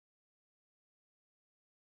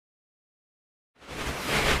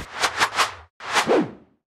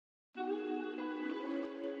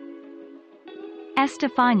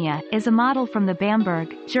Estephania is a model from the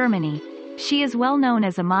Bamberg, Germany. She is well known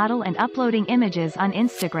as a model and uploading images on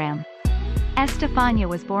Instagram. Estephania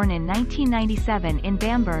was born in 1997 in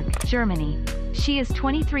Bamberg, Germany. She is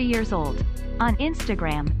 23 years old. On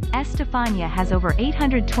Instagram, Estephania has over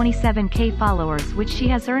 827k followers, which she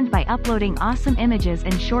has earned by uploading awesome images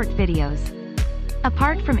and short videos.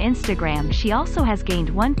 Apart from Instagram, she also has gained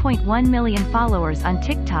 1.1 million followers on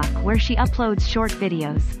TikTok, where she uploads short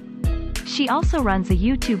videos. She also runs a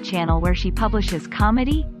YouTube channel where she publishes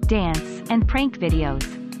comedy, dance, and prank videos.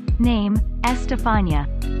 Name: Estephania.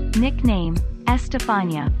 Nickname: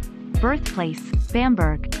 Estephania. Birthplace: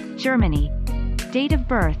 Bamberg, Germany. Date of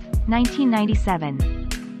birth: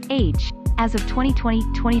 1997. Age: as of 2020,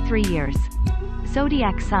 23 years.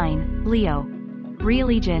 Zodiac sign: Leo.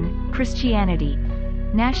 Religion: Christianity.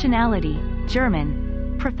 Nationality: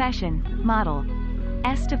 German. Profession: model.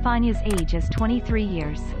 Estephania's age is 23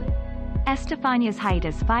 years. Estephania's height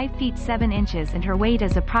is 5 feet 7 inches and her weight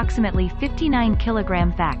is approximately 59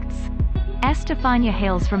 kilogram. Facts: Estephania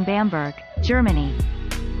hails from Bamberg, Germany.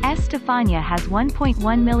 Estephania has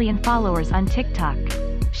 1.1 million followers on TikTok.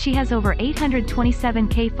 She has over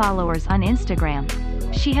 827k followers on Instagram.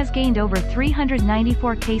 She has gained over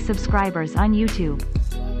 394k subscribers on YouTube.